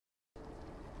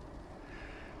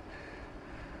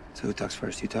So who talks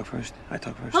first? You talk first? I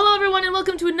talk first? Hello, everyone, and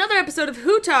welcome to another episode of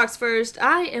Who Talks First.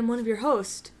 I am one of your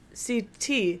hosts,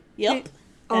 CT. Yep.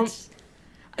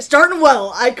 Starting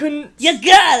well. I couldn't... You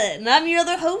got it! And I'm your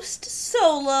other host,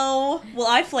 Solo. Well,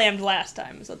 I flammed last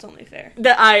time, so it's only fair.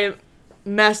 That I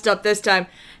messed up this time.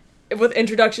 With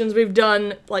introductions we've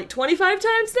done, 25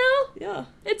 times now? Yeah.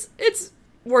 It's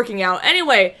working out.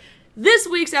 Anyway, this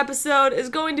week's episode is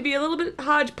going to be a little bit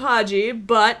hodgepodgey,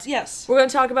 but... Yes. We're going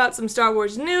to talk about some Star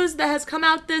Wars news that has come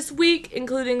out this week,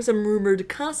 including some rumored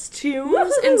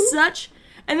costumes and such.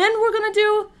 And then we're going to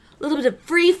do a little bit of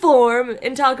freeform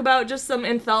and talk about just some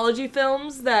anthology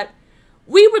films that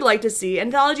we would like to see.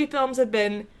 Anthology films have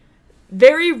been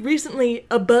very recently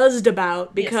buzzed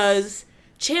about because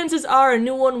chances are a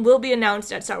new one will be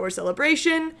announced at Star Wars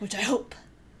Celebration. Which I hope.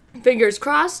 Fingers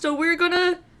crossed. So we're going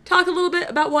to talk a little bit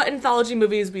about what anthology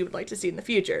movies we would like to see in the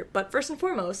future. But first and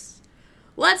foremost,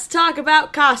 let's talk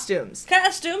about costumes.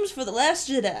 Costumes for The Last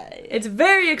Jedi. It's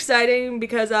very exciting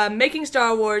because Making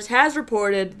Star Wars has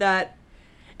reported that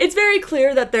it's very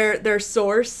clear that their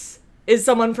source is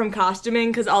someone from costuming,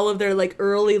 because all of their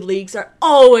early leaks are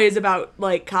always about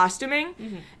costuming.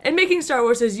 Mm-hmm. And Making Star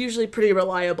Wars is usually pretty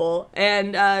reliable.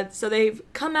 And so they've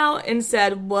come out and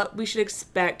said what we should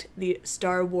expect the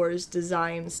Star Wars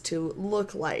designs to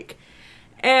look like.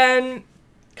 And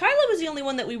Kylo was the only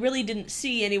one that we really didn't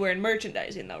see anywhere in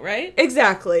merchandising, though, right?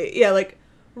 exactly, yeah,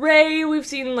 Rey, we've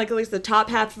seen, at least the top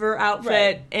half of her outfit,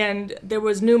 Right. and there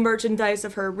was new merchandise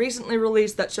of her recently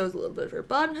released that shows a little bit of her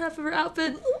bottom half of her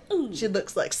outfit. Ooh. She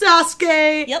looks like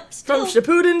Sasuke. Yep, From still.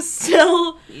 Shippuden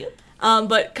still. Yep.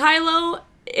 But Kylo,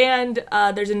 and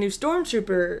there's a new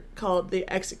stormtrooper called the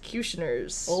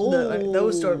Executioners.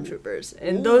 Those stormtroopers.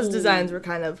 And those designs were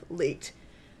kind of leaked.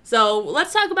 So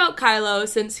let's talk about Kylo,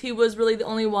 since he was really the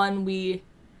only one we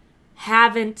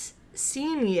haven't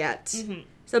seen yet. Mm-hmm.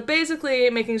 So basically,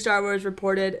 Making Star Wars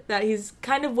reported that he's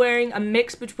kind of wearing a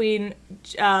mix between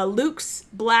Luke's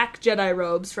black Jedi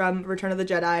robes from Return of the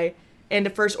Jedi and a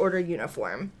First Order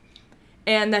uniform.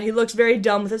 And that he looks very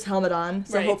dumb with his helmet on,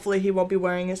 so Right. hopefully he won't be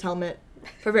wearing his helmet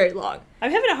for very long.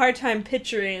 I'm having a hard time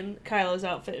picturing Kylo's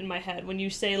outfit in my head when you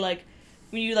say,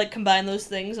 when you, combine those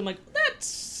things. I'm like,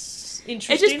 that's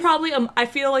interesting. It's just probably, I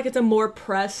feel like it's a more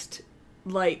pressed,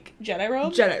 Jedi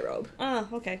robe? Jedi robe. Oh,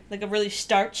 okay. Like a really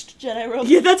starched Jedi robe?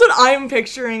 Yeah, that's what I'm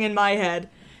picturing in my head.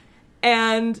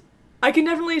 And I can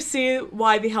definitely see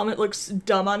why the helmet looks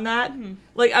dumb on that. Mm-hmm.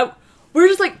 We're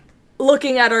just,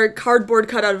 looking at our cardboard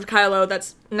cutout of Kylo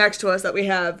that's next to us that we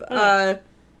have.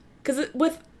 Because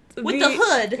with the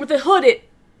hood. With the hood, it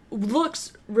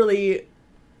looks really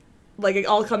like it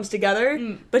all comes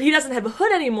together. But he doesn't have a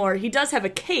hood anymore. He does have a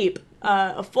cape,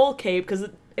 a full cape, because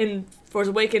in Force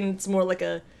Awakens, it's more like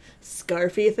a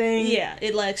scarfy thing. Yeah,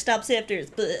 it, stops after his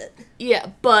butt. Yeah,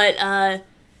 but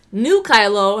new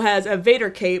Kylo has a Vader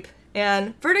cape,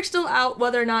 and verdict's still out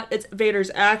whether or not it's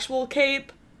Vader's actual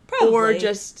cape Probably. or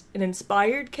just an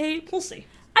inspired cape. We'll see.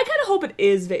 I kind of hope it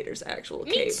is Vader's actual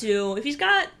cape. Me too. If he's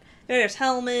got Vader's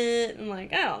helmet, and I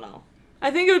don't know.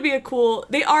 I think it would be a cool...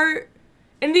 They are...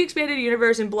 In the expanded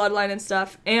universe and Bloodline and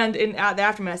stuff, and in the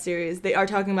Aftermath series, they are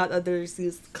talking about that there's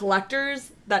these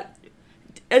collectors that...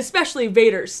 Especially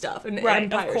Vader's stuff and Right,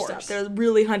 Empire of course. stuff. They're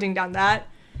really hunting down that.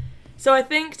 So I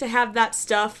think to have that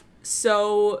stuff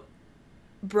so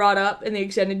brought up in the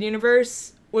extended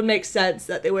universe would make sense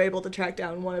that they were able to track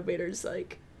down one of Vader's,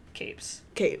 Capes.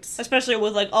 capes. Especially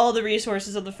with, all the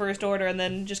resources of the First Order, and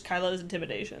then just Kylo's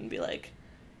intimidation. Be like,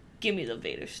 give me the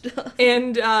Vader stuff.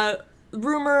 And,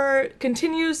 rumor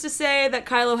continues to say that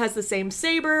Kylo has the same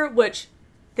saber, which,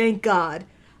 thank God.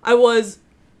 I was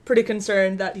pretty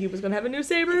concerned that he was going to have a new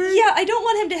saber. Yeah, I don't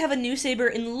want him to have a new saber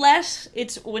unless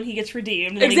it's when he gets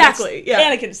redeemed. And Exactly, he gets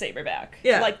yeah. Anakin's saber back.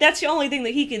 Yeah. That's the only thing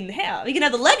that he can have. He can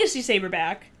have the Legacy saber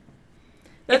back.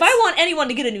 If That's- I want anyone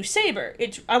to get a new saber,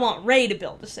 I want Rey to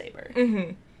build a saber.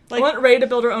 Mm-hmm. I want Rey to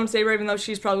build her own saber, even though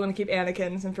she's probably going to keep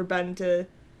Anakin's, and for Ben to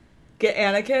get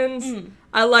Anakin's.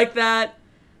 I like that.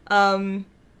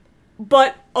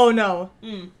 But, oh no.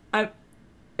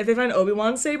 If they find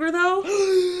Obi-Wan's saber, though...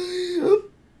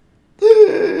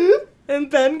 and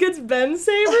Ben gets Ben's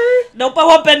saber? Nope, I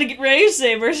want Ben to get Rey's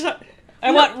saber.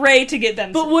 I want Rey to get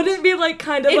Ben's But saber. wouldn't it be,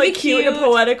 It'd be cute in a cute.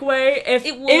 poetic way? It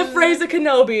If would. Rey's a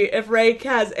Kenobi, if Rey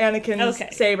has Anakin's Okay.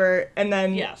 saber, and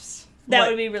then... Yes. That What?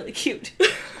 would be really cute.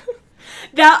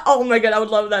 Oh my god, I would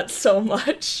love that so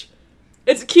much.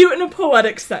 It's cute in a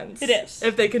poetic sense. It is.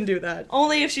 If they can do that.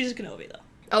 Only if she's a Kenobi, though.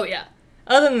 Oh yeah.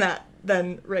 Other than that,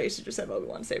 then Rey should just have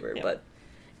Obi-Wan's saber. Yep. But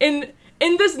in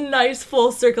this nice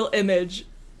full circle image,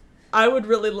 I would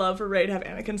really love for Rey to have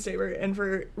Anakin's saber and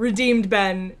for redeemed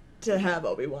Ben to have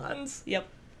Obi-Wan's. Yep.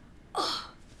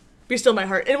 be still my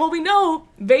heart. And well, we know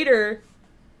Vader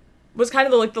was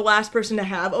kind of the last person to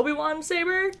have Obi-Wan's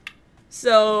saber.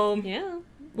 So Yeah.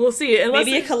 we'll see. Unless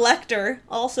Maybe a collector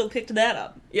also picked that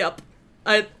up. Yep.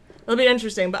 It'll be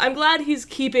interesting. But I'm glad he's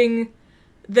keeping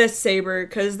this saber,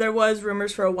 because there was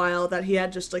rumors for a while that he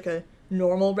had just like a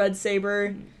normal red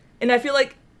saber. And I feel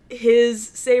like his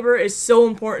saber is so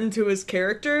important to his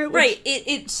character. Right.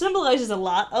 It symbolizes a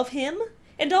lot of him.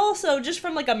 And also, just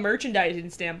from like a merchandising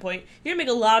standpoint, you're gonna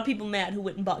make a lot of people mad who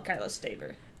went and bought Kylo's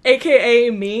saber.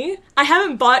 AKA me. I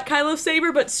haven't bought Kylo's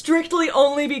saber, but strictly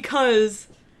only because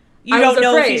You I don't was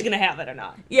know if afraid. he's gonna have it or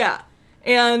not. Yeah.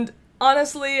 And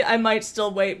honestly, I might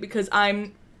still wait because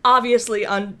I'm obviously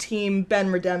on Team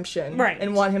Ben Redemption. Right.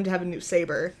 And want him to have a new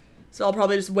saber. So I'll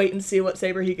probably just wait and see what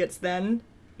saber he gets then.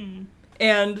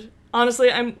 And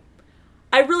honestly,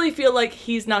 I really feel like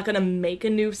he's not going to make a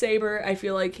new saber. I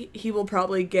feel like he will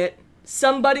probably get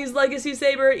somebody's legacy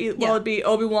saber. Will it be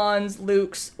Obi-Wan's,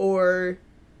 Luke's, or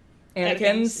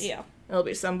Anakin's? Yeah. It'll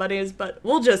be somebody's, but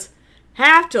we'll just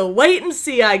have to wait and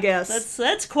see, I guess.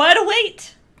 That's quite a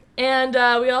wait. And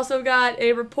we also got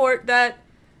a report that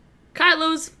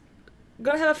Kylo's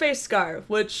gonna have a face scar,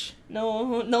 which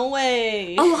No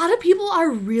way. a lot of people are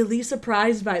really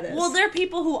surprised by this. Well, there are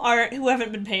people who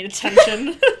haven't been paying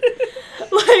attention.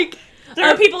 like, There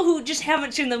are people who just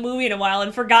haven't seen the movie in a while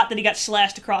and forgot that he got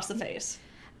slashed across the face.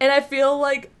 and I feel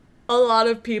like a lot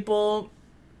of people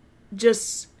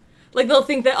just, like, they'll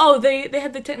think that, oh, they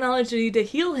had the technology to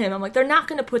heal him. I'm like, they're not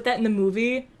gonna put that in the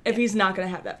movie if he's not gonna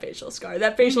have that facial scar.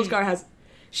 That facial scar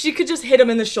she could just hit him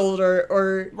in the shoulder,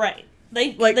 or... Right.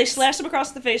 They slashed him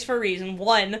across the face for a reason.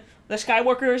 One, the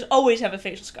Skywalkers always have a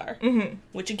facial scar. Mm-hmm.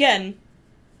 Which, again,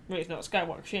 Rey's not a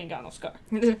Skywalker. She ain't got no scar.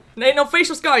 There ain't no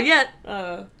facial scar yet.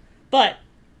 But,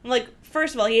 like,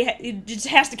 first of all, he just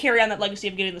has to carry on that legacy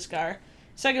of getting the scar.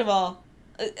 Second of all,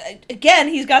 again,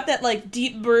 he's got that, like,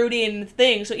 deep brooding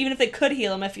thing, so even if they could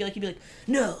heal him, I feel like he'd be like,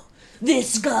 no,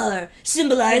 this scar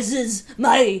symbolizes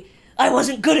I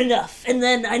wasn't good enough, and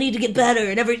then I need to get better,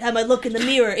 and every time I look in the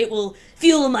mirror, it will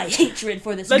fuel my hatred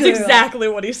for this That's girl. exactly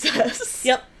what he says.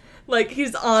 Yep. Like,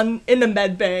 he's in the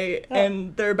med bay,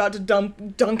 and they're about to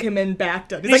dunk him in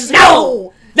Bacta. He's He's like,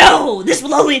 no! No! This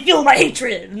will only fuel my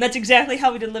hatred! And that's exactly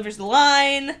how he delivers the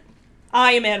line.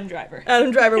 I am Adam Driver.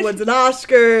 Adam Driver wins an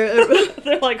Oscar.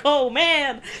 They're like, oh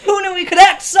man, who knew he could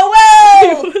act so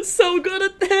well? He was so good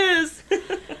at this.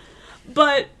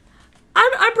 But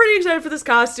I'm pretty excited for this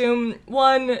costume.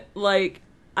 One, like,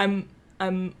 I'm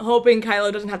hoping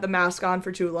Kylo doesn't have the mask on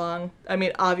for too long. I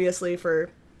mean, obviously for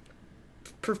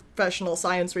professional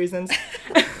science reasons.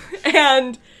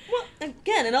 And Well,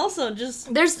 again, and also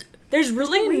just... there's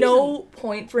really no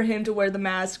point for him to wear the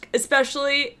mask,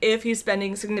 especially if he's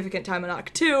spending significant time on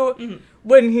Ahch-To,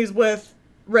 when he's with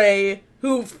Rey,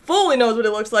 who fully knows what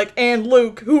he looks like, and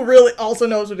Luke, who really also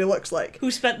knows what he looks like.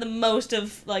 Who spent the most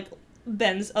of, like,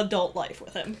 Ben's adult life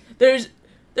with him. There's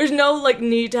no, like,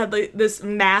 need to have, like, this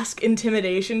mask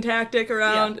intimidation tactic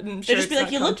around. Yeah. And They'd just be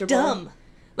like, you look dumb.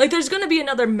 Like, there's gonna be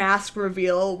another mask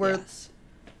reveal where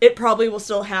it probably will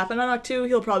still happen on Ahch-To.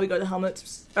 He'll probably go to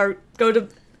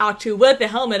Ahch-To with the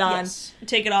helmet on. Yes.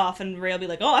 Take it off, and Rey will be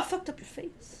like, oh, I fucked up your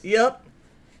face. Yep.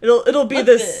 It'll be Look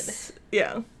this,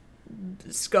 yeah,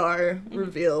 scar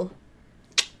reveal.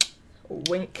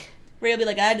 Wink. Rey will be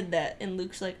like, I did that, and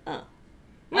Luke's like, oh.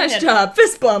 Nice job,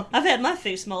 fist bump. I've had my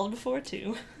face mauled before,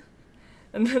 too.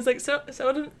 And it's like, so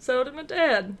did my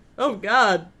dad. Oh,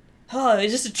 God. Oh,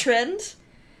 is this a trend?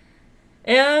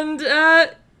 And,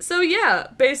 so yeah,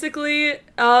 basically,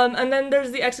 and then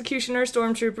there's the Executioner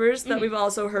Stormtroopers that we've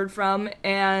also heard from,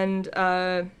 and,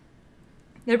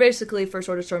 they're basically First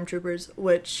Order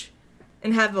Stormtroopers,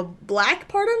 and have a black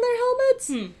part on their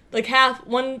helmets? Like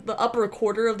the upper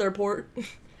quarter of their the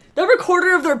upper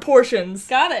quarter of their portions.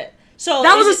 Got it. So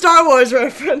That was a Star Wars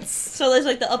reference. So there's,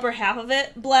 like, the upper half of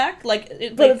it black? But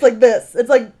It's like this. It's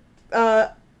like,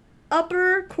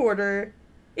 upper quarter.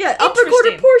 Yeah, upper quarter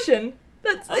Interesting. portion.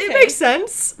 It Okay. makes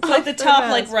sense. like the Of top,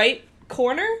 their like, mask. right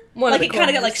corner? One of like the it kind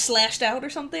of got, corners. like, slashed out or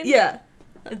something? Yeah.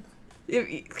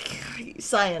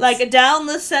 Science. Like, down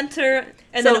the center,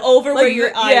 and So, then over like, where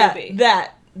your eye would be.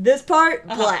 that. This part,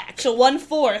 Uh-huh. black. So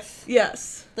 1/4.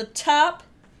 Yes. The top...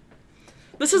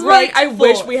 This is why Right I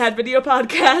wish fourth. we had video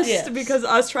podcasts, Yes. because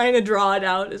us trying to draw it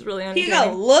out is really Here uncanny.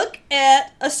 you go. Look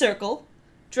at a circle.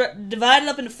 Divide it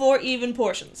up into 4 even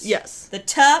portions. Yes. The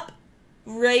top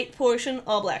right portion,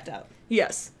 all blacked out.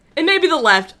 Yes. And maybe the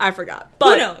left, I forgot.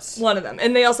 But knows? one of them.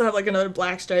 And they also have, like, another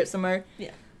black stripe somewhere.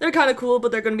 Yeah. They're kind of cool,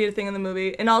 but they're going to be a thing in the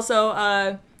movie. And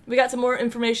also, we got some more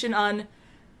information on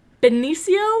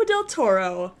Benicio del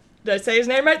Toro Did I say his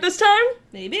name right this time?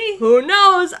 Maybe. Who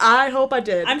knows? I hope I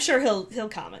did. I'm sure he'll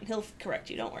comment. He'll correct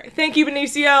you. Don't worry. Thank you,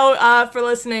 Benicio, for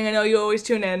listening. I know you always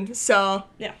tune in, so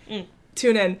Yeah.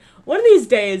 tune in. One of these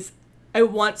days, I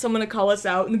want someone to call us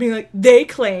out and be like, they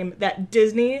claim that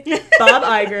Disney, Bob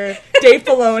Iger, Dave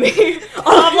Filoni,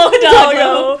 Pablo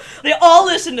Hidalgo, they all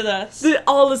listen to this. They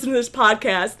all listen to this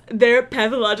podcast. They're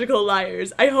pathological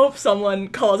liars. I hope someone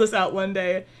calls us out one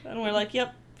day. And we're like,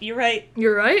 yep, you're right.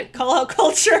 You're right. Call out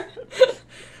culture.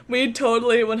 We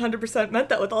totally 100% meant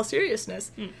that with all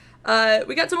seriousness.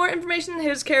 We got some more information on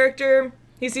his character.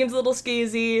 He seems a little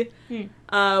skeezy.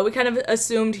 We kind of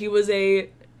assumed he was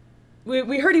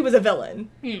we heard he was a villain.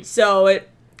 So it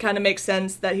kind of makes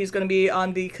sense that he's going to be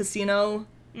on the casino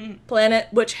planet,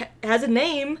 which has a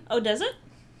name. Oh, does it?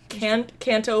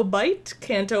 Canto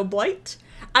Blight.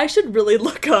 I should really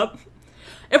look up.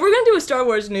 If we're going to do a Star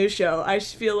Wars news show, I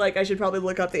feel like I should probably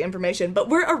look up the information. But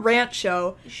we're a rant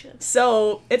show, You should.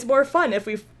 so it's more fun if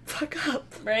we fuck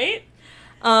up. Right?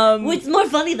 It's more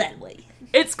funny that way.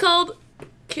 It's called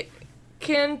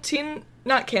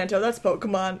not Kanto, that's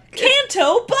Pokemon.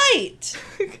 Canto Bite!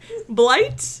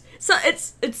 Blight? So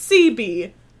it's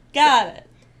CB. Got it.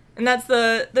 And that's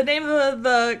the name of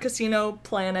the casino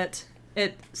planet,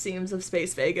 it seems, of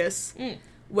Space Vegas.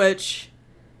 Which,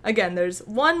 again, there's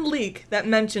one leak that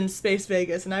mentions Space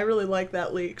Vegas, and I really like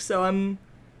that leak, so I'm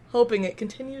hoping it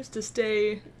continues to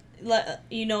stay.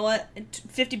 You know what?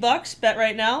 $50, bet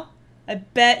right now. I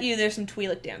bet you there's some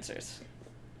Twi'lek dancers.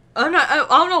 I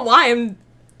don't know why I'm not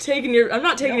taking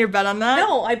your bet on that.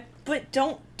 No, but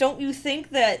don't you think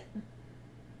that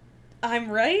I'm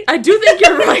right? I do think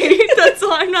you're right. That's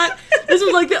why I'm not. This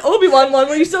was like the Obi-Wan one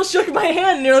where you still shook my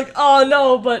hand and you're like, oh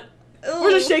no, but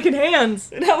we're just shaking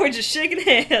hands. Now we're just shaking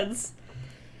hands.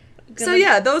 So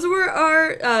yeah, those were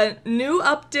our new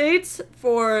updates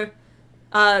for.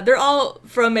 They're all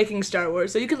from Making Star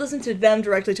Wars, so you can listen to them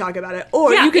directly talk about it,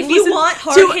 or you can if listen you want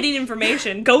hard-hitting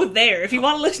information, go there. If you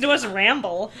want to listen to us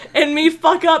ramble and me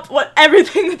fuck up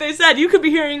everything that they said, you could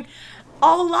be hearing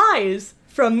all lies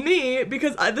from me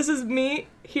because this is me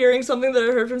hearing something that I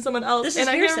heard from someone else, and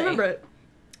I can't remember it.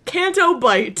 Canto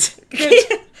Bite.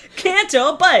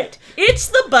 Canto Bite. It's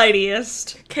the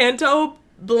bitiest. Canto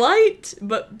Blight,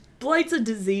 but Blight's a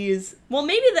disease. Well,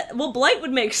 maybe Blight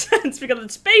would make sense because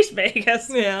it's Space Vegas.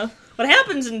 Yeah. What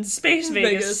happens in Space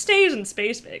Vegas stays in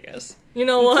Space Vegas. You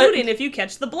know what? Including if you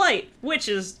catch the Blight, which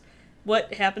is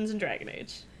what happens in Dragon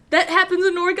Age. That happens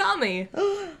in Origami.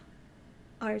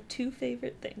 Our two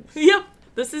favorite things. Yep.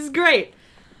 This is great.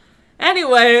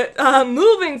 Anyway,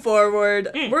 moving forward,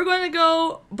 we're going to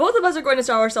go. Both of us are going to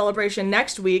Star Wars Celebration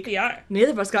next week. We are.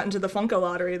 Neither of us got into the Funko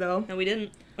lottery, though. No, we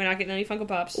didn't. We're not getting any Funko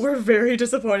Pops. We're very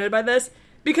disappointed by this.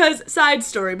 Because, side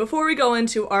story, before we go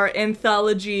into our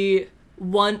anthology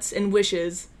wants and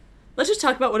wishes, let's just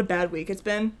talk about what a bad week it's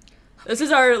been. This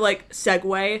is our,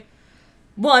 segue.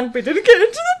 One, we didn't get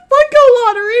into the Funko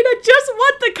lottery, and I just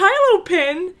want the Kylo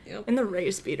pin and the Rey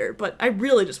speeder, but I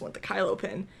really just want the Kylo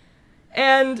pin.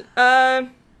 And, I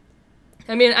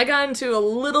got into a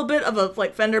little bit of a,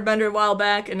 fender bender a while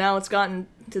back, and now it's gotten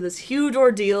to this huge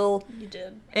ordeal. You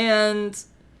did. And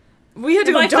we had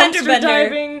to go dumpster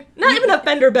diving. Not even a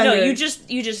fender bender. No, you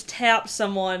just tap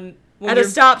someone at a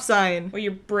stop sign. Where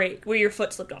your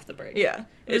foot slipped off the brake. Yeah.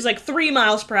 It was 3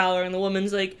 miles per hour, and the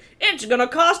woman's like, it's gonna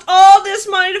cost all this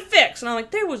money to fix. And I'm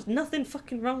like, there was nothing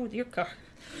fucking wrong with your car.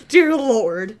 Dear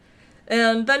Lord.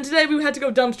 And then today we had to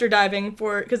go dumpster diving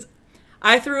because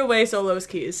I threw away Solo's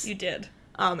keys. You did.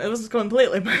 It was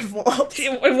completely my fault.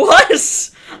 It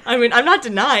was! I mean, I'm not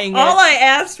denying it. All I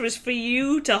asked was for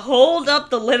you to hold up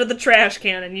the lid of the trash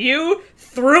can, and you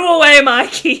threw away my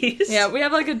keys. Yeah, we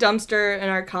have, a dumpster in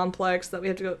our complex that we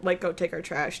have to go take our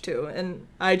trash to, and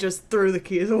I just threw the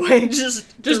keys away.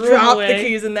 Just dropped the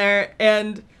keys in there,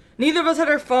 and neither of us had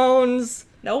our phones.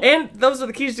 Nope. And those are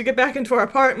the keys to get back into our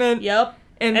apartment. Yep.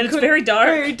 And it's very dark.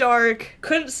 Very dark.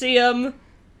 Couldn't see them.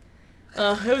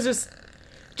 It was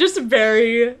just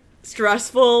very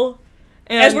stressful.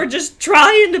 And as we're just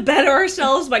trying to better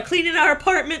ourselves by cleaning our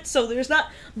apartment so there's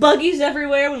not buggies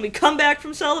everywhere when we come back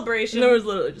from Celebration. There was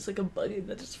literally just a buggy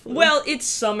that just flew. Well, it's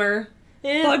summer.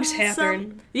 Bugs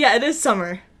happen. Yeah, it is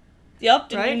summer. Yep,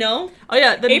 did you know? Oh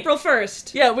yeah. April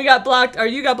 1st. Yeah, we got blocked, or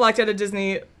you got blocked out of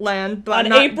Disneyland. But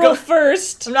on April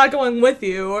 1st. I'm not going with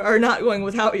you, or not going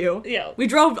without you. Yeah. We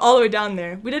drove all the way down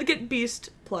there. We did get Beast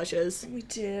plushes. We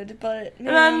did, but and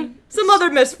then some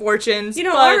other misfortunes.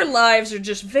 Our lives are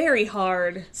just very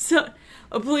hard. So,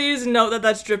 please note that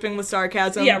that's dripping with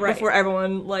sarcasm. Yeah, right. Before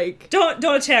everyone don't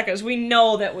attack us. We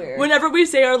know that we're. Whenever we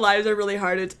say our lives are really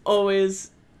hard, it's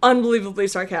always unbelievably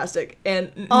sarcastic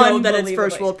and know that it's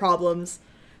first world problems.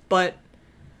 but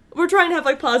we're trying to have,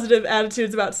 like, positive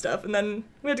attitudes about stuff, and then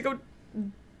we had to go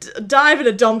dive in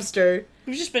a dumpster.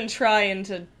 We've just been trying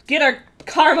to get our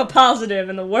karma positive,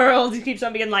 and the world keeps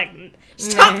on being like,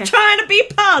 stop trying to be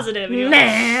positive. And you're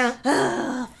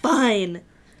like, fine.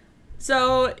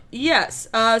 So, yes.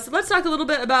 So let's talk a little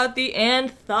bit about the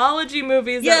anthology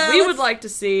movies that we would like to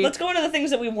see. Let's go into the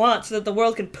things that we want so that the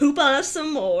world can poop on us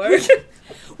some more.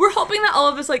 We're hoping that all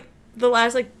of this, like, the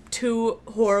last, like, 2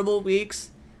 horrible weeks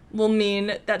will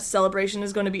mean that Celebration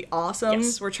is going to be awesome.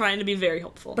 Yes, we're trying to be very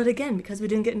hopeful. But again, because we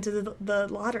didn't get into the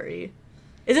lottery.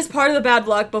 Is this part of the bad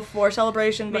luck before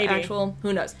Celebration, but Maybe. actual?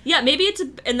 Who knows? Yeah, maybe it's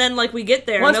and then, like, we get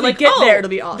there, Once and we they're like, get oh, there, it'll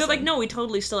be awesome. They're like, no, we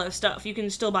totally still have stuff. You can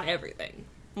still buy everything.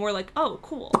 And we're like, oh,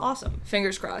 cool, awesome.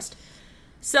 Fingers crossed.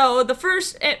 So,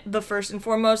 first and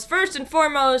foremost,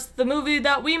 the movie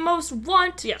that we most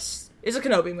want Yes. is a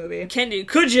Kenobi movie.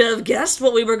 Could you have guessed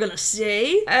what we were gonna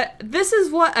say? This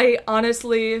is what I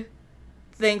honestly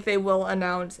think they will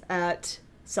announce at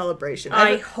Celebration.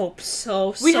 I hope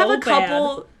so. We have a bad.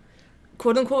 couple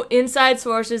quote-unquote inside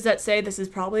sources that say this is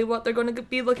probably what they're going to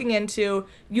be looking into.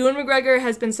 Ewan McGregor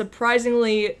has been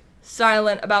surprisingly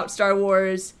silent about Star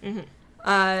Wars. Mm-hmm.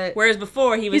 Whereas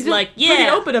before he was he's been like, pretty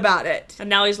yeah, open about it. and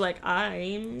now he's like,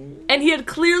 I'm. And he had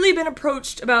clearly been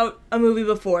approached about a movie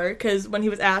before, because when he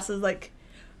was asked, was like,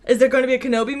 is there going to be a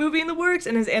Kenobi movie in the works?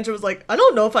 And his answer was like, I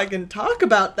don't know if I can talk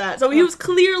about that. So he was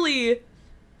clearly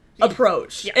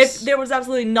approached. Yes. If there was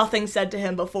absolutely nothing said to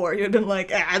him before, he would have been like,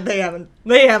 they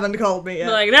haven't called me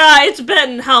yet. Like, nah, it's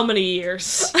been how many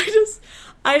years?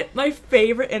 My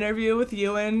favorite interview with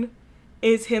Ewan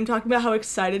is him talking about how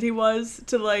excited he was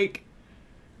to, like,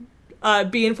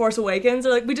 be in Force Awakens.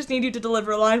 They're like, we just need you to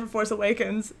deliver a line for Force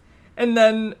Awakens. And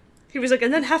then He was like,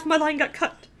 and then half my line got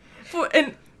cut.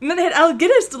 and then they had Al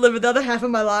Guinness deliver the other half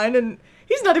of my line, and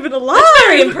he's not even alive. That's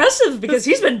very impressive, because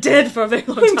he's been dead for a very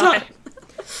long time.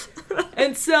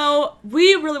 And so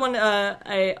we really want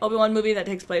a Obi-Wan movie that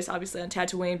takes place, obviously, on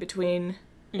Tatooine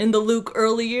in the Luke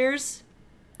early years.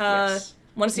 Yes.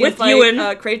 Want to see With him fight Ewan.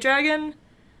 Krayt Dragon.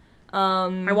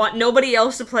 I want nobody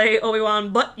else to play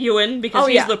Obi-Wan but Ewan, because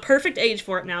he's the perfect age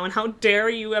for it now, and how dare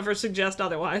you ever suggest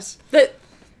otherwise? That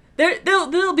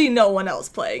there'll be no one else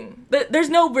playing. There's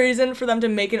no reason for them to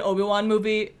make an Obi-Wan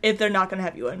movie if they're not going to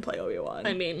have Ewan play Obi-Wan.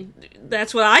 I mean,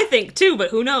 that's what I think too,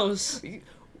 but who knows?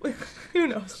 Who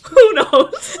knows? Who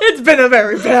knows? It's been a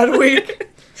very bad week.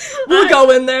 We'll go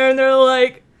in there and they're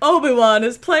like, Obi-Wan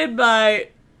is played by...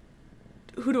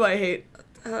 Who do I hate?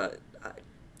 I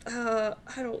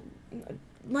don't...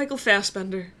 Michael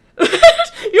Fassbender. You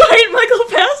hate Michael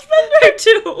Fassbender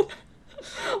too?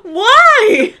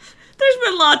 Why? There's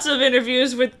been lots of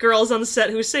interviews with girls on set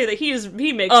who say that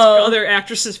he makes other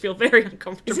actresses feel very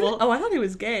uncomfortable. Oh, I thought he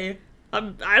was gay.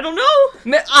 I don't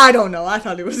know. I don't know. I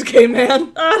thought he was a gay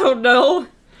man. I don't know.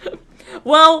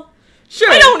 Well, sure.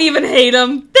 I don't even hate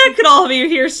him. That could all be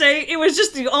hearsay. It was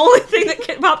just the only thing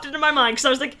that popped into my mind, because I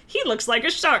was like, he looks like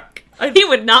a shark. He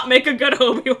would not make a good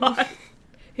Obi-Wan.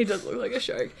 He does look like a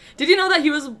shark. Did you know that he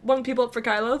was one of the people up for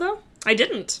Kylo, though? I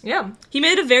didn't. Yeah. He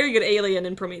made a very good alien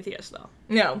in Prometheus, though.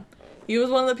 No. He was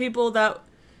one of the people that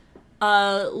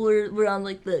were on,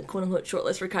 like, the quote-unquote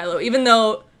shortlist for Kylo, even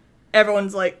though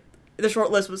everyone's like, the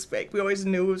shortlist was fake. We always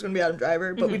knew it was going to be Adam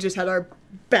Driver, but we just had our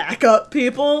backup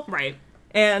people. Right.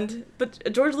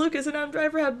 But George Lucas and Adam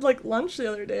Driver had, like, lunch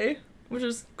the other day, which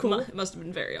is cool. It must have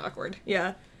been very awkward.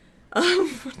 Yeah.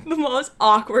 The most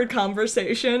awkward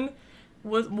conversation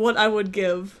was what I would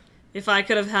give. If I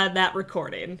could have had that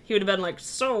recording, he would have been like,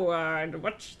 so, I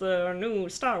watched the new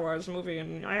Star Wars movie,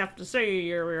 and I have to say,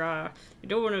 you're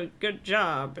doing a good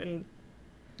job. And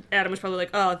Adam was probably like,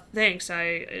 oh, thanks,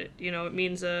 it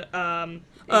means,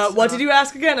 What did you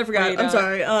ask again? I forgot. wait, I'm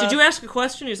sorry. did you ask a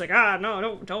question? He's like,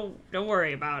 no, don't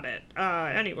worry about it.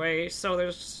 Anyway, so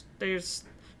there's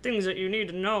things that you need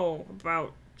to know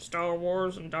about Star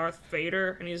Wars and Darth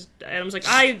Vader. And Adam's like,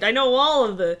 I know all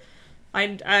of the,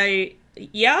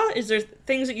 yeah? Is there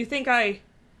things that you think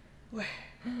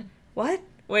what?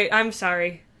 Wait, I'm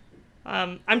sorry.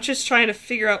 I'm just trying to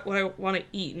figure out what I want to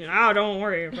eat. And, don't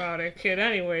worry about it, kid.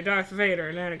 Anyway, Darth Vader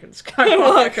and Anakin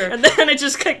Skywalker. And then it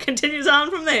just continues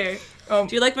on from there. Do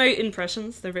you like my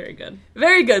impressions? They're very good.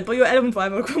 Very good, but your Adam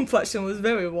Driver question was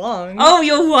very long. Oh,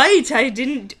 you're right. I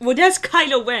didn't... Well, that's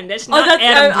Kylo Ren. That's not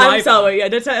Adam Driver. I'm sorry. Yeah,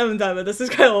 that's not Adam Driver. This is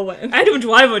Kylo Ren. Adam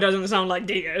Driver doesn't sound like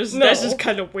Diaz. No. That's just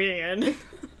kind of weird.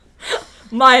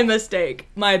 My mistake.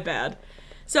 My bad.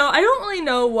 So, I don't really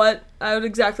know what I would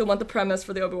exactly want the premise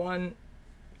for the Obi-Wan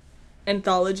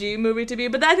anthology movie to be,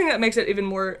 but I think that makes it even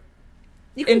more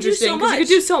interesting, because you could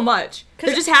do so much.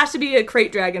 There just has to be a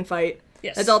Krayt Dragon fight.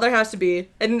 Yes. That's all there has to be.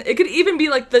 And it could even be,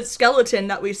 like, the skeleton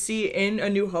that we see in A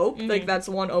New Hope. Like, that's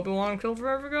the one Obi-Wan killed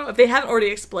forever ago. If they haven't already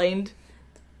explained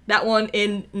that one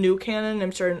in new canon,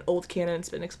 I'm sure in old canon it's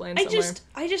been explained somewhere.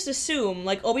 I just assume,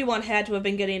 like, Obi-Wan had to have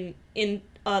been getting in,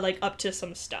 like, up to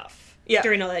some stuff. Yeah.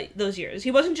 During all those years.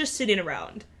 He wasn't just sitting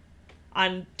around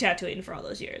on Tatooine for all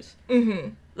those years. Mm-hmm.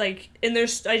 Like, and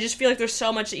I just feel like there's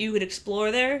so much that you could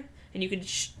explore there, and you could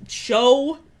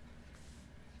show,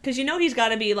 because you know he's got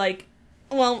to be, like,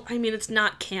 well, I mean, it's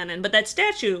not canon, but that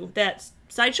statue that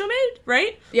Sideshow made,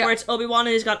 right? Yeah. Where it's Obi-Wan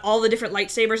and he's got all the different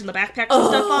lightsabers and the backpacks and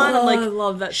stuff on, and, like, I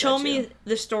love that show statue. me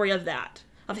the story of that,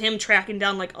 of him tracking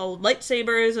down, like, old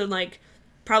lightsabers and, like,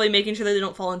 probably making sure that they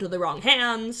don't fall into the wrong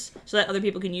hands so that other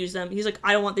people can use them. He's like,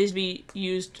 I don't want these to be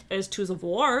used as tools of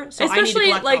war, so I need to Especially,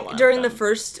 collect all like, of during them. the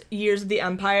first years of the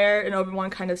Empire, and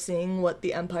Obi-Wan kind of seeing what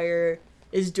the Empire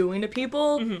is doing to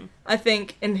people, I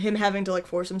think, and him having to, like,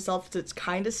 force himself to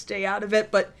kind of stay out of it,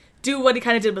 but do what he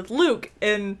kind of did with Luke,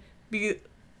 and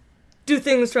do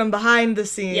things from behind the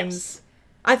scenes. Yes.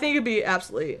 I think it'd be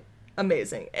absolutely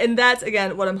amazing. And that's,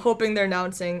 again, what I'm hoping they're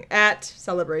announcing at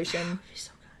Celebration. He's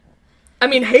so good. I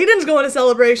mean, Hayden's going to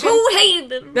Celebration. Who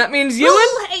hated him? That means Who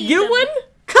Ewan? hated Ewan? him?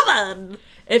 Come on!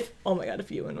 Oh my god,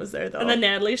 if Ewan was there, though. And then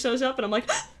Natalie shows up, and I'm like,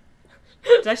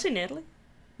 did I say Natalie?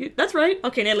 That's right.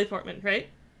 Okay, Natalie Portman, right?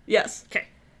 Yes. Okay.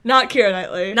 Not Keira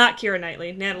Knightley. Not Keira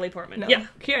Knightley, Natalie Portman. No. Yeah.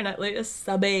 Keira Knightley is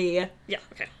subby. Yeah,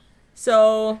 okay.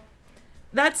 So,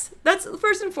 that's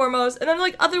first and foremost. And then,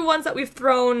 like, other ones that we've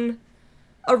thrown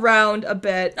around a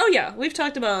bit. Oh, yeah, we've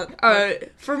talked about...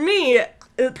 For me,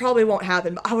 it probably won't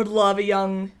happen, but I would love a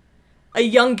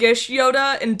youngish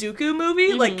Yoda and Dooku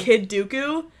movie, like Kid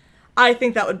Dooku. I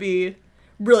think that would be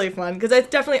really fun, because I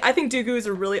think Dooku is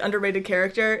a really underrated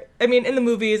character. I mean, in the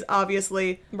movies,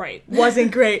 obviously, Right.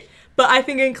 wasn't great, but I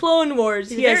think in Clone Wars,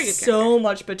 He's he a very has good so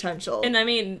much potential. And I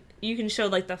mean, you can show,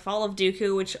 like, the fall of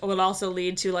Dooku, which will also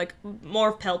lead to, like,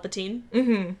 more Palpatine.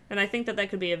 Mm-hmm. And I think that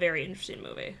could be a very interesting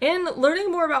movie. And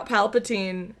learning more about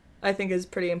Palpatine, I think, is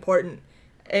pretty important.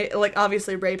 Like,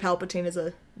 obviously, Rey Palpatine is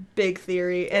a big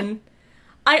theory, and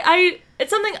it's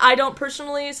something I don't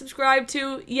personally subscribe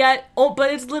to yet,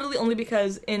 but it's literally only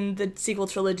because in the sequel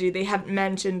trilogy they haven't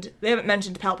mentioned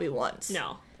Palpy once.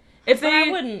 No. If But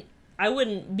they I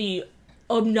wouldn't be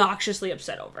obnoxiously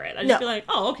upset over it. I'd just No. be like,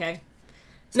 oh, okay.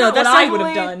 It's no, not that's what I would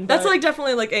have definitely- done. That's but- like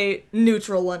definitely like a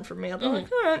neutral one for me. I'll be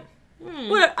like, all right,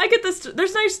 whatever. I get this.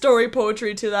 There's nice story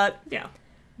poetry to that, yeah.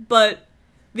 but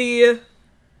the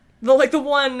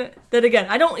one that, again,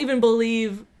 I don't even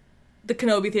believe the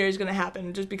Kenobi theory is going to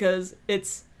happen, just because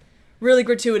it's really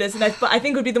gratuitous, and but I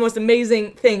think it would be the most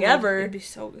amazing thing ever. It'd be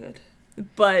so good.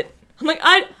 But I'm like,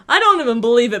 I don't even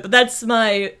believe it, but that's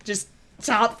my just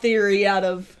top theory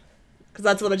because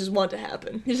that's what I just want to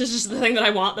happen. This is just the thing that I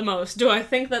want the most. Do I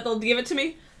think that they'll give it to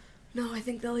me? No, I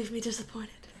think they'll leave me disappointed.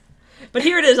 But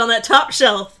here it is on that top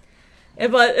shelf.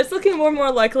 But it's looking more and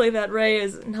more likely that Rey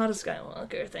is not a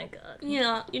Skywalker, thank God.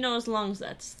 Yeah, as long as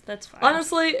that's fine.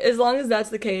 Honestly, as long as that's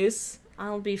the case,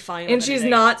 I'll be fine and with she's anything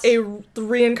not else. the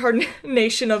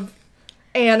reincarnation of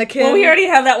Anakin. Well, we already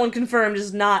have that one confirmed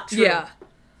is not true. Yeah.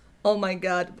 Oh my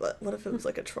god, but what if it was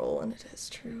like a troll and it is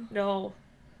true? No.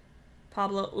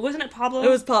 Pablo. Wasn't it Pablo? It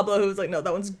was Pablo who was like, no,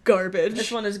 that one's garbage.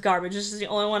 This one is garbage. This is the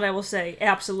only one I will say.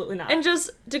 Absolutely not. And just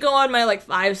to go on my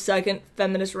 5-second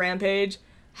feminist rampage,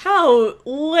 how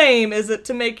lame is it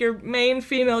to make your main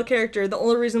female character, the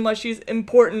only reason why she's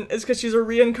important is because she's a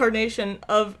reincarnation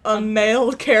of a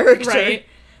male character? Right.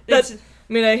 That's, I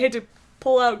mean, I hate to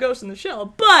pull out Ghost in the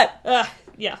Shell, but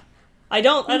yeah. I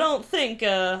don't think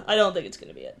it's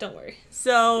gonna be it. Don't worry.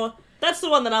 so That's the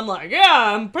one that I'm like,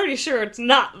 yeah, I'm pretty sure it's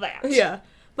not that. yeah.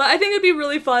 But I think it'd be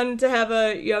really fun to have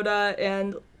a Yoda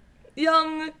and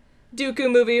young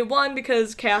Dooku movie. One,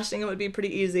 because casting it would be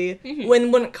pretty easy.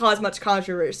 Wouldn't cause much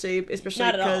controversy, especially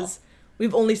Not at all. because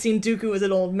we've only seen Dooku as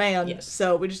an old man. Yes.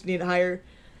 So we just need to hire.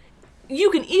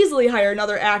 You can easily hire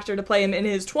another actor to play him in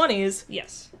his 20s.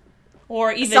 Yes.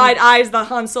 Or even Side eyes the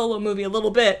Han Solo movie a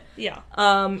little bit. Yeah.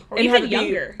 Or even have it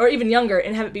younger. or even younger,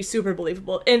 and have it be super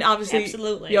believable. And obviously,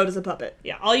 Absolutely. Yoda's a puppet.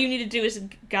 Yeah, all you need to do is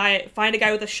find a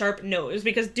guy with a sharp nose,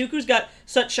 because Dooku's got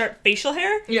such sharp facial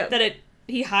hair that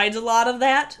he hides a lot of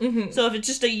that. Mm-hmm. So if it's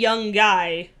just a young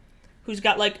guy who's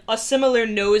got a similar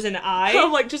nose and eye,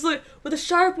 Just with a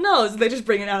sharp nose, they just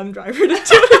bring in Adam Driver to do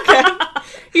it again.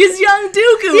 He's young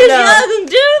Dooku now. young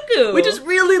Dooku. We just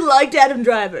really liked Adam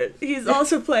Driver. He's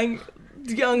also playing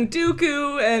young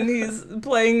Dooku, and he's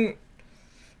playing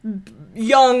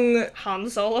young Han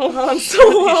Solo. Han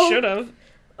Solo. He should have.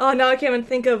 Oh, now I can't even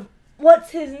think of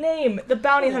what's his name. The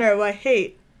bounty hunter who I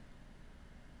hate.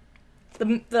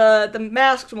 the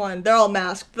masked one. They're all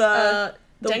masked. The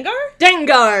Dengar?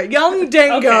 Dengar, young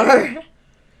Dengar. Okay.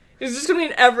 He's just gonna be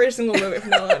in every single movie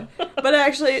from now on. But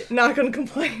actually, not gonna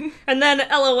complain. And then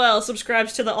LOL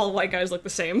subscribes to the all white guys look the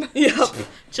same. Yep.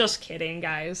 Just kidding,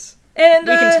 guys. And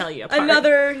we can tell you apart.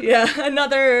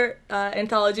 Another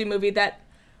anthology movie that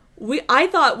I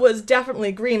thought was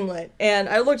definitely greenlit, and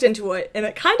I looked into it, and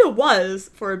it kind of was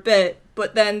for a bit,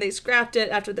 but then they scrapped it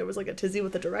after there was like a tizzy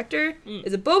with the director.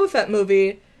 Is a Boba Fett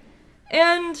movie,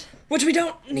 and which we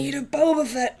don't need a Boba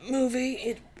Fett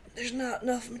movie. There's not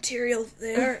enough material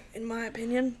there, in my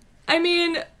opinion. I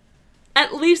mean,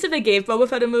 at least if they gave Boba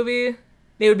Fett a movie,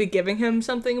 they would be giving him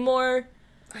something more.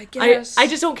 I guess. I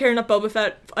just don't care enough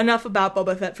about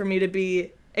Boba Fett for me to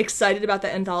be excited about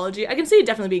the anthology. I can see it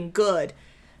definitely being good,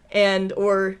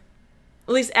 or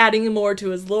at least adding more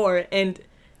to his lore. And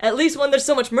at least when there's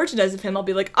so much merchandise of him, I'll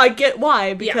be like, I get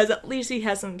why, because at least he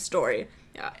has some story.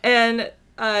 Yeah. And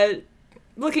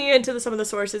looking into some of the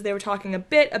sources, they were talking a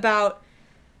bit about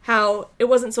how it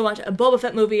wasn't so much a Boba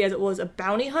Fett movie as it was a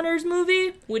bounty hunters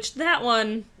movie. Which that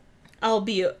one,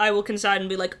 I will concede and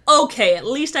be like, okay, at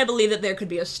least I believe that there could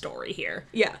be a story here.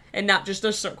 Yeah. And not just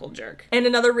a circle jerk. And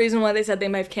another reason why they said they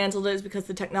might have canceled it is because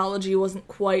the technology wasn't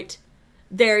quite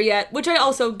there yet, which I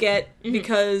also get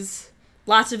because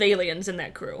lots of aliens in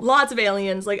that crew. Lots of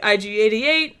aliens, like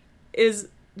IG-88 is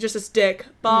just a stick.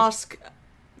 Bosk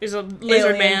is a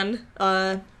lizard alien.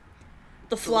 man.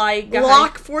 The fly guy.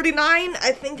 Lock 49,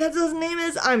 I think that's his name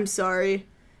is. I'm sorry.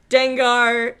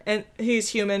 Dengar, and he's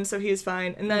human, so he's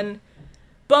fine. And then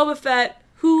Boba Fett,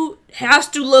 who has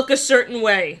to look a certain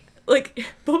way. Like,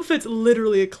 Boba Fett's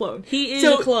literally a clone. He is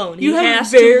a clone. You he have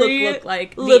has very to look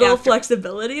like little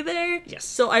flexibility there. Yes.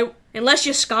 So unless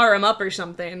you scar him up or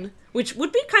something, which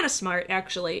would be kind of smart,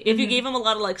 actually. If you gave him a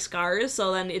lot of, like, scars,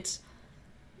 so then it's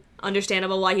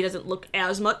understandable why he doesn't look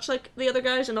as much like the other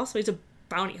guys, and also he's a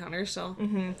bounty hunter, so.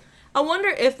 I wonder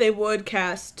if they would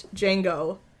cast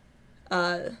Jango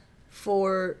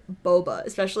for Boba,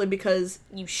 especially because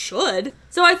you should.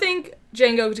 So I think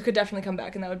Jango could definitely come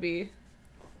back, and that would be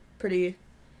pretty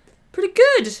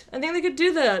good. I think they could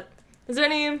do that. Is there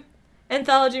any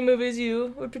anthology movies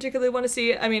you would particularly want to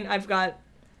see? I mean, I've got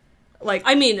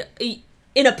in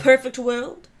a perfect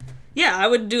world, yeah, I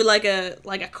would do like a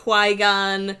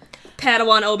Qui-Gon,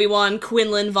 Padawan, Obi-Wan,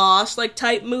 Quinlan Vos like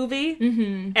type movie.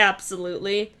 Mm-hmm.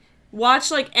 Absolutely.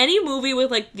 Watch like any movie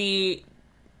with like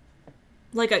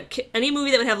any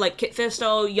movie that would have like Kit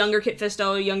Fisto, younger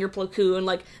Plo Koon, and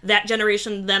like that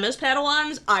generation, them as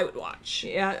Padawans, I would watch.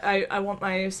 Yeah, I want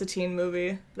my Satine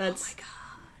movie. That's oh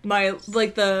my god.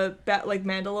 My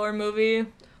Mandalore movie.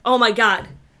 Oh my god.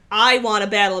 I want a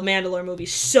Battle of Mandalore movie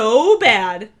so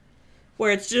bad,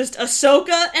 where it's just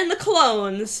Ahsoka and the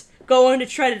clones going to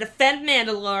try to defend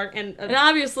Mandalore, and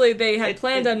obviously they had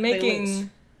planned on making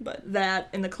that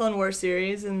in the Clone Wars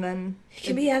series, and then it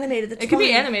can be animated. It can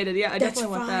be animated. Yeah, I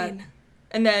definitely want that.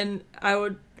 And then I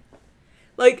would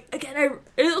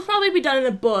it'll probably be done in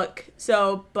a book.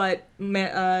 So, but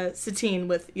Satine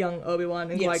with young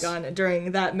Obi-Wan and Qui-Gon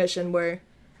during that mission where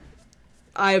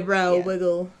eyebrow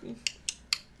wiggle.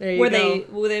 There you go.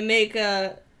 Where they make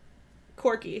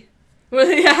Corky.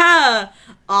 Yeah,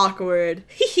 awkward.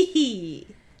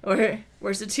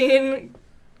 Where Satine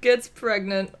gets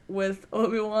pregnant with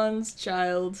Obi-Wan's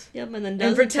child. Yep, and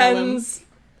then pretends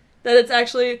that it's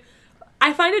actually.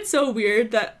 I find it so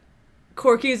weird that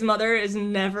Corky's mother is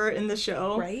never in the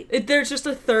show. Right? There's just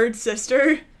a third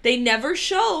sister. They never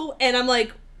show, and I'm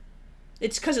like,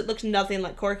 it's because it looks nothing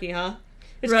like Corky, huh?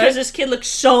 It's because this kid looks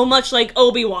so much like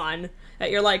Obi-Wan that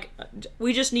you're like,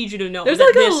 we just need you to know. There's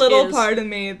that like a little part of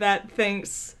me that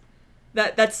thinks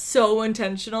that that's so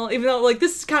intentional, even though like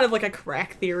this is kind of like a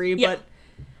crack theory, but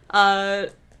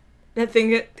that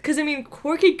thing, because I mean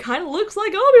Corky kind of looks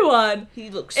like Obi-Wan. He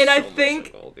looks, and so I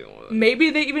think much like Obi-Wan. Maybe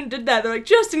they even did that. They're like,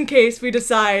 just in case we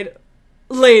decide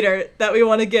later that we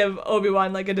want to give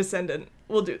Obi-Wan like a descendant,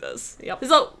 we'll do this. Yep.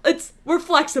 So we're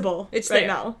flexible. It's right there.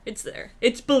 Now. It's there.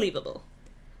 It's believable.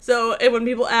 So when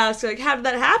people ask like, how did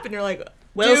that happen? You're like,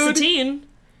 well, dude. Satine,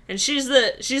 and she's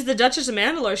the Duchess of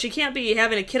Mandalore. She can't be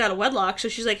having a kid out of wedlock, so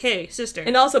she's like, hey, sister.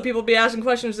 And also people be asking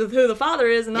questions of who the father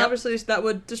is, and obviously that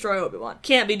would destroy Obi-Wan.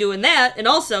 Can't be doing that, and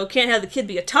also can't have the kid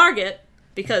be a target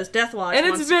because Death Watch. And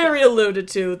it's very alluded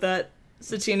to that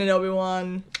Satine and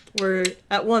Obi-Wan were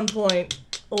at one point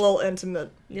a little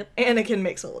intimate. Yep. Anakin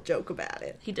makes a little joke about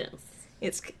it. He does.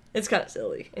 It's kind of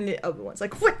silly, and Obi-Wan's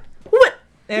like, what?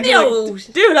 And no,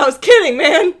 like, dude, I was kidding,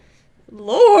 man.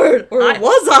 Lord, or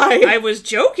was I? I was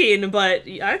joking, but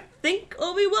I think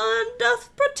Obi-Wan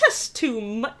doth protest too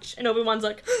much. And Obi-Wan's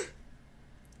like,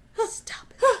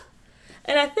 stop it.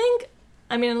 And I think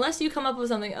I mean, unless you come up with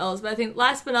something else, but I think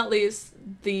last but not least,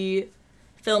 the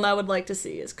film I would like to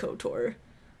see is KOTOR.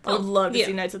 I would love to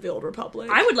see Knights of the Old Republic.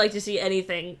 I would like to see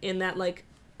anything in that, like,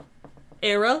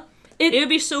 era. It would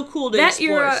be so cool to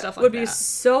explore stuff like that. Would be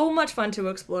so much fun to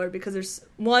explore because there's,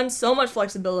 one, so much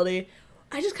flexibility.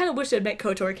 I just kind of wish they'd make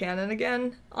KOTOR canon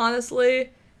again,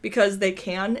 honestly, because they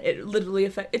can. It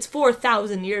literally it's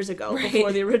 4,000 years ago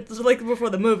before before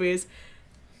the movies.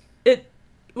 It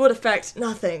would affect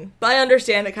nothing, but I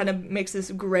understand it kind of makes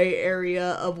this gray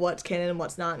area of what's canon and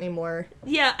what's not anymore.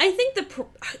 Yeah, I think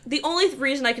the only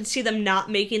reason I can see them not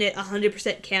making it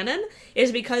 100% canon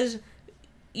is because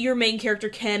your main character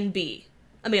can be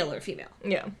a male or a female.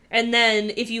 Yeah. And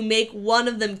then if you make one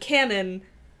of them canon,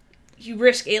 you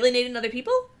risk alienating other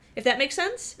people, if that makes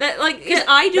sense. Because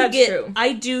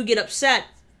I do get upset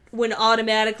when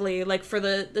automatically, like for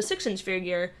the 6-inch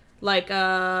figure, like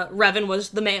Revan was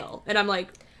the male, and I'm like,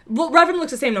 well, Revan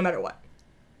looks the same no matter what.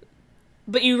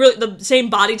 But you really the same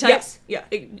body type? Yes. Yeah.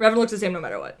 Revan looks the same no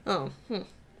matter what. Oh.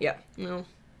 Yeah. No.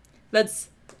 That's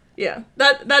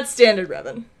standard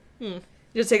Revan. You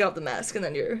just take off the mask and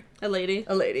then you're a lady.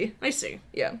 I see.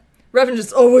 Yeah. Revan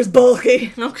just always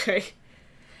bulky. Okay.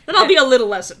 Then I'll be a little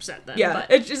less upset then. Yeah.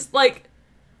 But. It's just like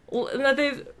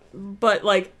but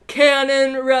like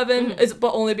canon Revan is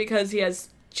but only because he has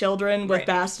children with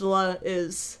Bastila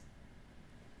is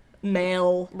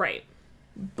male. Right.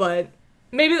 But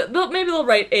maybe they'll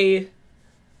write a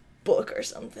book or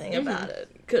something about it,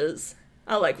 because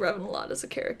I like Revan a lot as a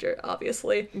character,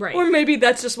 obviously. Right. Or maybe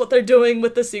that's just what they're doing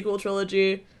with the sequel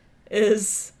trilogy,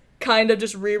 is kind of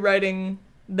just rewriting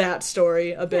that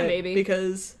story a bit. Yeah, maybe.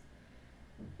 Because,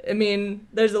 I mean,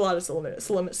 there's a lot of similarities.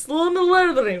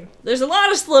 There's a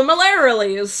lot of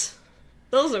similarities.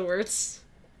 Those are words.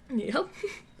 Yep.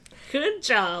 Good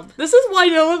job. This is why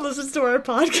no one listens to our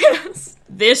podcast.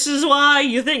 This is why?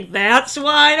 You think that's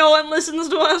why no one listens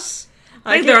to us?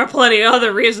 I think there are plenty of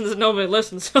other reasons that nobody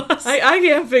listens to us. I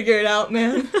can't figure it out,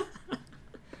 man.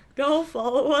 Go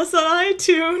follow us on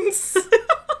iTunes.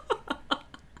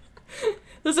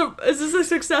 Is this a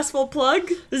successful plug?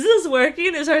 Is this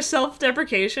working? Is our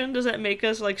self-deprecation, does that make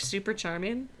us, like, super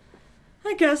charming?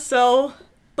 I guess so.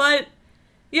 But,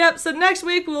 yep, so next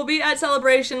week we'll be at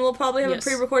Celebration. We'll probably have a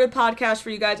pre-recorded podcast for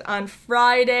you guys on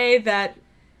Friday that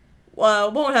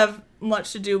won't have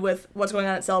much to do with what's going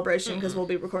on at Celebration, because we'll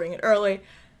be recording it early.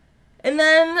 And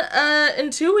then,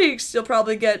 in 2 weeks, you'll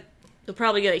probably get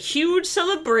a huge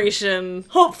celebration.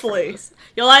 Hopefully.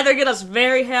 You'll either get us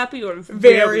very happy or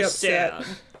very upset.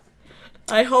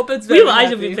 I hope it's very happy. We will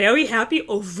either be very happy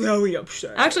or very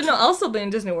upset. Actually, no, I'll still be in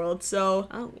Disney World, so...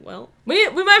 Oh, well. We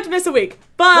might have to miss a week,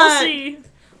 but... We'll see.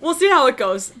 We'll see how it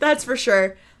goes, that's for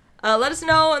sure. Let us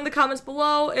know in the comments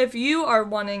below if you are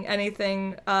wanting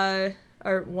anything, or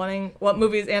wanting what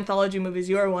movies, anthology movies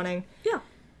you are wanting. Yeah.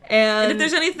 And if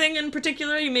there's anything in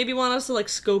particular you maybe want us to, like,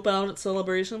 scope out at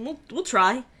Celebration, we'll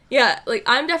try. Yeah, like,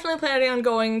 I'm definitely planning on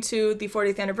going to the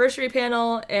 40th anniversary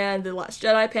panel and the Last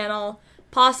Jedi panel.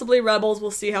 Possibly Rebels, we'll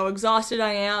see how exhausted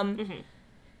I am.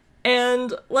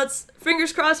 And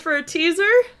fingers crossed for a teaser.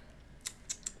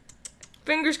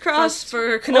 Fingers crossed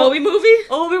for Kenobi movie.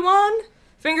 Obi-Wan.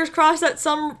 Fingers crossed that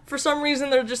for some reason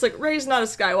they're just like, Rey's not a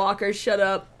Skywalker, shut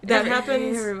up. That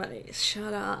happens. Everybody,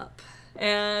 shut up.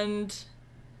 And...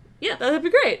 yeah. That'd be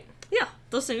great. Yeah,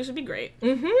 those things would be great.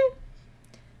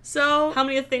 So... how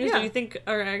many things do you think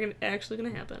are actually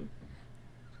going to happen?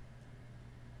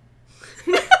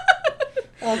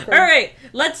 Alright,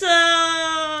 let's,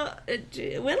 well,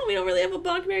 we don't really have a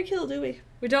Bonk, Marry, Kill, do we?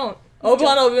 We don't.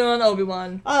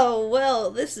 Obi-Wan. Oh,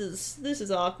 well, this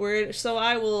is awkward. So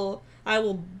I will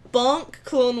bonk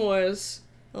Clone Wars,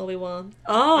 Obi-Wan.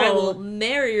 Oh. I will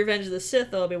marry Revenge of the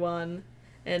Sith, Obi-Wan.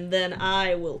 And then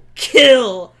I will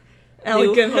kill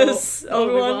Alec Guinness,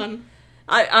 Obi-Wan.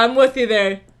 I'm with you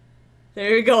there.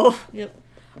 There you go. Yep.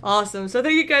 Awesome. So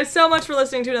thank you guys so much for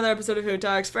listening to another episode of Who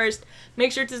Talks. First,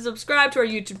 make sure to subscribe to our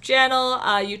YouTube channel,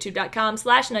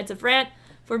 youtube.com/KnightsOfRant,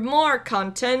 for more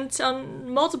content on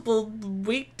multiple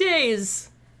weekdays.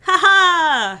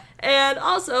 Haha! And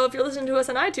also, if you're listening to us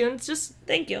on iTunes, just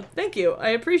thank you. Thank you. I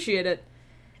appreciate it.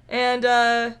 And,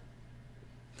 bye.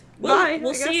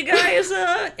 We'll see you guys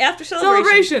after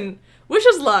Celebration. Wish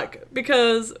us luck,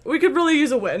 because we could really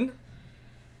use a win.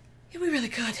 Yeah, we really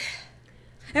could.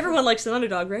 Everyone likes an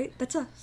underdog, right? That's us.